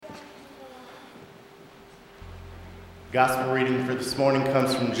Gospel reading for this morning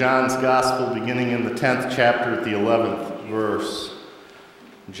comes from John's Gospel, beginning in the 10th chapter at the 11th verse.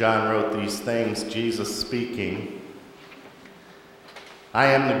 John wrote these things, Jesus speaking. I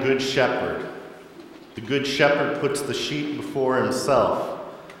am the good shepherd. The good shepherd puts the sheep before himself,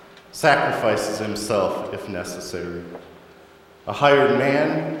 sacrifices himself if necessary. A hired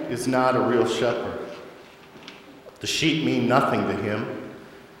man is not a real shepherd. The sheep mean nothing to him.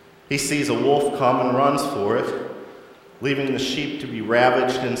 He sees a wolf come and runs for it, leaving the sheep to be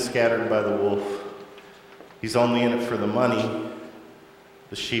ravaged and scattered by the wolf. He's only in it for the money.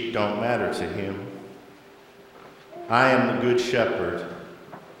 The sheep don't matter to him. I am the good shepherd.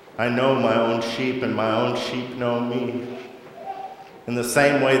 I know my own sheep, and my own sheep know me. In the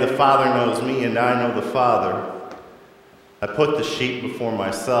same way the Father knows me, and I know the Father. I put the sheep before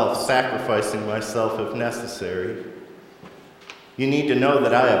myself, sacrificing myself if necessary. You need to know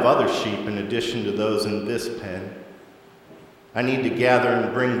that I have other sheep in addition to those in this pen. I need to gather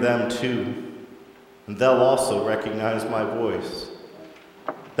and bring them too, and they'll also recognize my voice.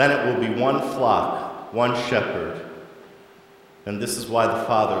 Then it will be one flock, one shepherd. And this is why the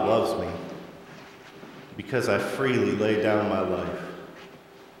Father loves me, because I freely lay down my life.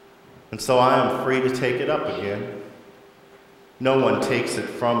 And so I am free to take it up again. No one takes it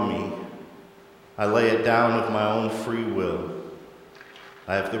from me. I lay it down of my own free will.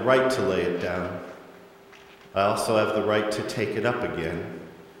 I have the right to lay it down. I also have the right to take it up again.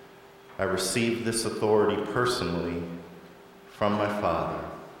 I received this authority personally from my Father.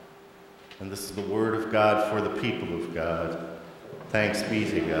 And this is the word of God for the people of God. Thanks be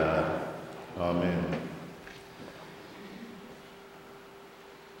to God. Amen.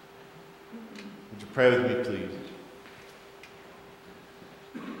 Would you pray with me, please?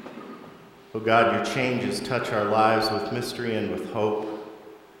 Oh God, your changes touch our lives with mystery and with hope.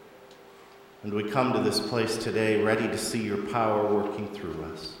 And we come to this place today ready to see your power working through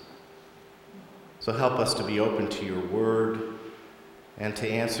us. So help us to be open to your word and to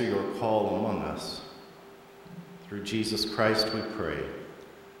answer your call among us. Through Jesus Christ we pray.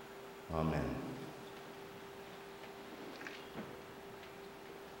 Amen.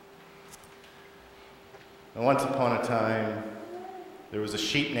 Now, once upon a time, there was a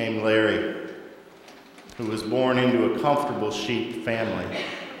sheep named Larry who was born into a comfortable sheep family,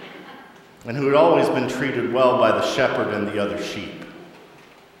 and who had always been treated well by the shepherd and the other sheep.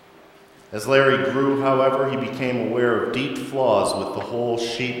 As Larry grew, however, he became aware of deep flaws with the whole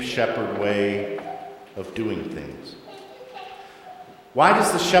sheep-shepherd way of doing things. Why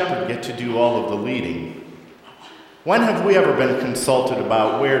does the shepherd get to do all of the leading? When have we ever been consulted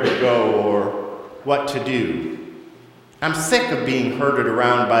about where to go or what to do? I'm sick of being herded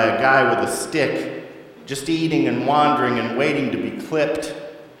around by a guy with a stick, just eating and wandering and waiting to be clipped.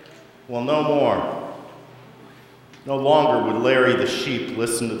 Well, no more. No longer would Larry the sheep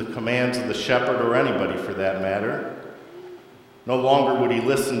listen to the commands of the shepherd, or anybody for that matter. No longer would he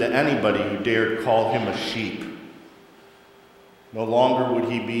listen to anybody who dared call him a sheep. No longer would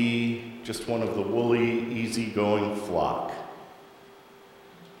he be just one of the woolly, easygoing flock.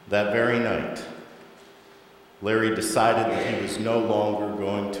 That very night, Larry decided that he was no longer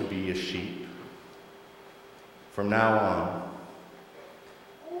going to be a sheep. From now on,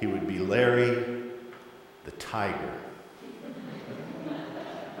 he would be Larry the tiger.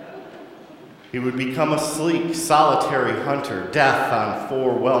 He would become a sleek, solitary hunter, death on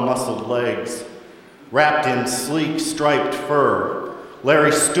 4 well-muscled legs, wrapped in sleek, striped fur.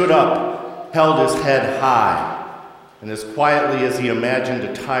 Larry stood up, held his head high, and as quietly as he imagined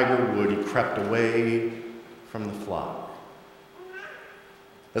a tiger would, he crept away from the flock.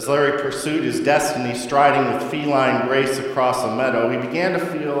 As Larry pursued his destiny, striding with feline grace across a meadow, he began to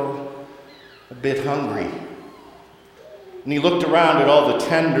feel a bit hungry. And he looked around at all the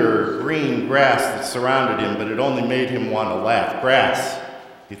tender, green grass that surrounded him, but it only made him want to laugh. Grass,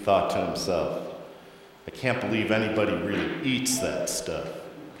 he thought to himself. I can't believe anybody really eats that stuff.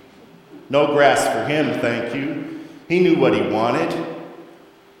 No grass for him, thank you. He knew what he wanted.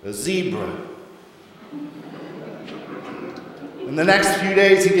 A zebra. In the next few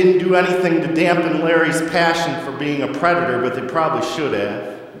days, he didn't do anything to dampen Larry's passion for being a predator, but they probably should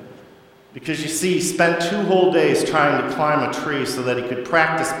have. Because you see, he spent 2 whole days trying to climb a tree so that he could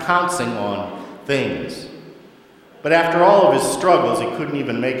practice pouncing on things. But after all of his struggles, he couldn't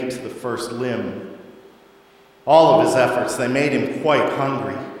even make it to the first limb. All of his efforts, they made him quite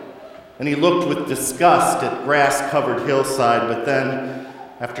hungry. And he looked with disgust at grass-covered hillside, but then,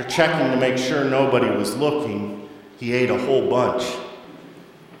 after checking to make sure nobody was looking, he ate a whole bunch.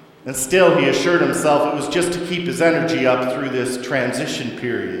 And still, he assured himself it was just to keep his energy up through this transition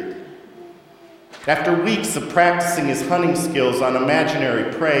period. After weeks of practicing his hunting skills on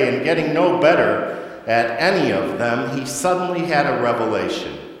imaginary prey and getting no better at any of them, he suddenly had a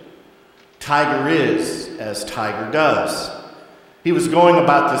revelation. Tiger is as tiger does. He was going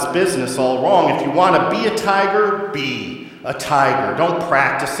about this business all wrong. If you want to be a tiger, be a tiger. Don't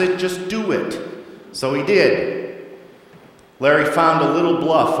practice it, just do it. So he did. Larry found a little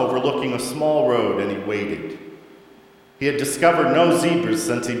bluff overlooking a small road, and he waited. He had discovered no zebras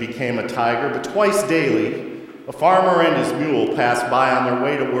since he became a tiger, but twice daily, a farmer and his mule passed by on their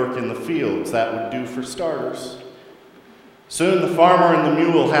way to work in the fields. That would do for starters. Soon the farmer and the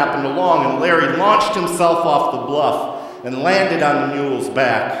mule happened along, and Larry launched himself off the bluff and landed on the mule's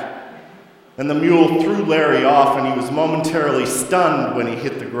back. And the mule threw Larry off, and he was momentarily stunned when he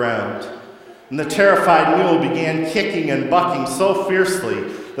hit the ground. And the terrified mule began kicking and bucking so fiercely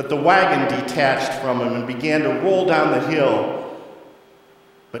that the wagon detached from him and began to roll down the hill,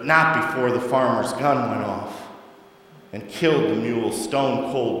 but not before the farmer's gun went off and killed the mule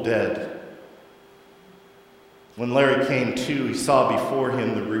stone cold dead. When Larry came to, he saw before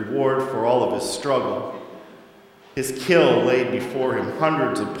him the reward for all of his struggle. His kill laid before him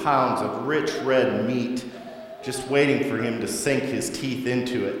hundreds of pounds of rich red meat, just waiting for him to sink his teeth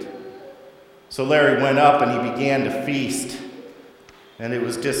into it. So Larry went up and he began to feast, and it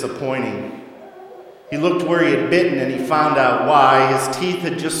was disappointing. He looked where he had bitten and he found out why. His teeth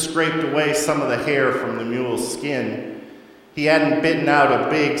had just scraped away some of the hair from the mule's skin. He hadn't bitten out a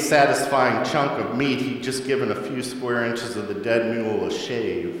big, satisfying chunk of meat. He'd just given a few square inches of the dead mule a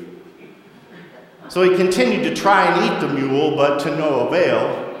shave. So he continued to try and eat the mule, but to no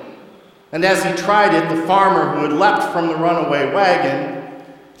avail. And as he tried it, the farmer who had leapt from the runaway wagon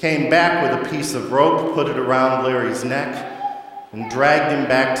came back with a piece of rope, put it around Larry's neck, and dragged him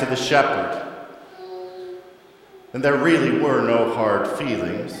back to the shepherd. And there really were no hard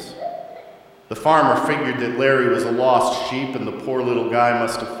feelings. The farmer figured that Larry was a lost sheep and the poor little guy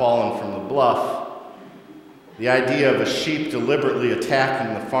must have fallen from the bluff. The idea of a sheep deliberately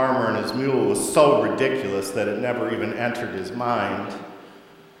attacking the farmer and his mule was so ridiculous that it never even entered his mind.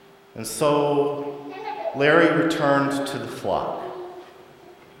 And so Larry returned to the flock.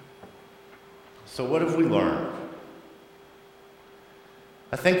 So what have we learned?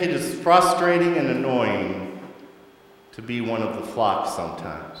 I think it is frustrating and annoying to be one of the flock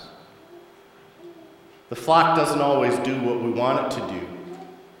sometimes. The flock doesn't always do what we want it to do,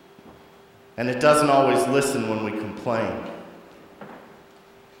 and it doesn't always listen when we complain.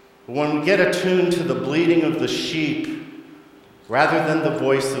 But when we get attuned to the bleating of the sheep rather than the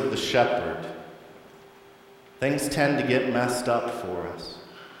voice of the shepherd, things tend to get messed up for us.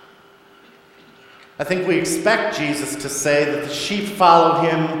 I think we expect Jesus to say that the sheep follow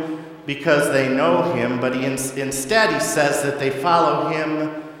him because they know him, but instead he says that they follow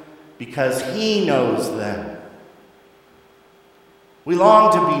him because he knows them. We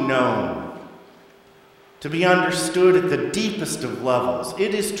long to be known, to be understood at the deepest of levels.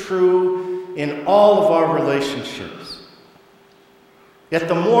 It is true in all of our relationships. Yet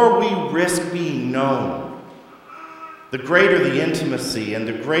the more we risk being known, the greater the intimacy and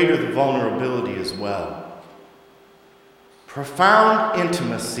the greater the vulnerability as well. Profound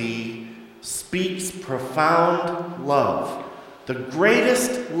intimacy speaks profound love. The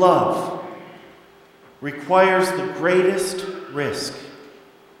greatest love requires the greatest risk.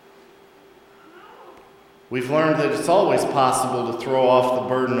 We've learned that it's always possible to throw off the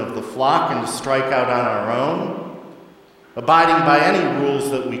burden of the flock and to strike out on our own, abiding by any rules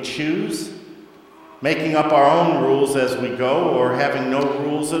that we choose, making up our own rules as we go, or having no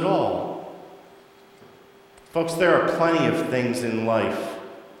rules at all. Folks, there are plenty of things in life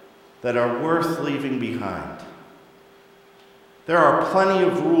that are worth leaving behind. There are plenty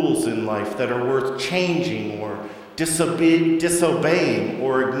of rules in life that are worth changing or disobeying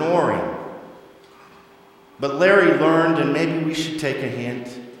or ignoring. But Larry learned, and maybe we should take a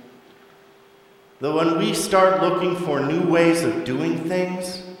hint, that when we start looking for new ways of doing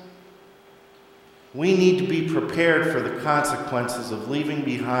things, we need to be prepared for the consequences of leaving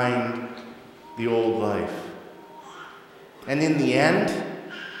behind the old life. And in the end,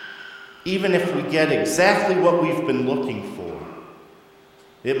 even if we get exactly what we've been looking for,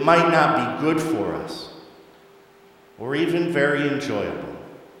 it might not be good for us, or even very enjoyable.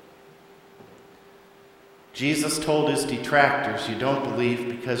 Jesus told his detractors, "You don't believe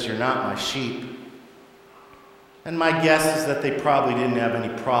because you're not my sheep." And my guess is that they probably didn't have any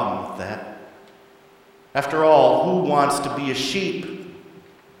problem with that. After all, who wants to be a sheep?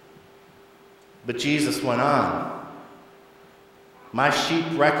 But Jesus went on. "My sheep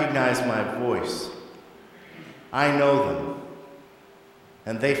recognize my voice. I know them,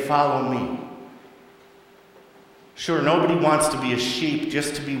 and they follow me. Sure, nobody wants to be a sheep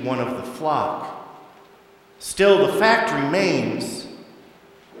just to be one of the flock. Still, the fact remains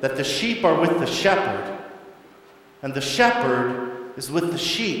that the sheep are with the shepherd, and the shepherd is with the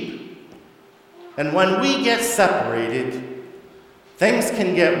sheep. And when we get separated, things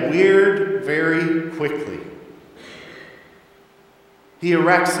can get weird very quickly. He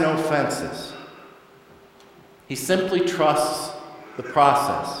erects no fences. He simply trusts the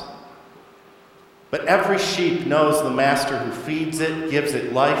process. But every sheep knows the master who feeds it, gives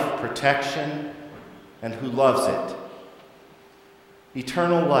it life, protection, and who loves it.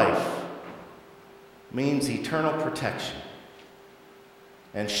 Eternal life means eternal protection.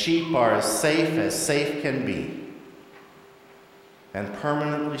 And sheep are as safe can be, and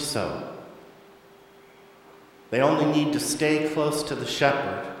permanently so. They only need to stay close to the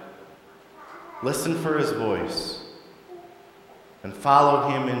shepherd, listen for his voice, and follow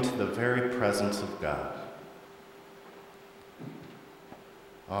him into the very presence of God.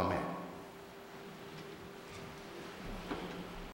 Amen.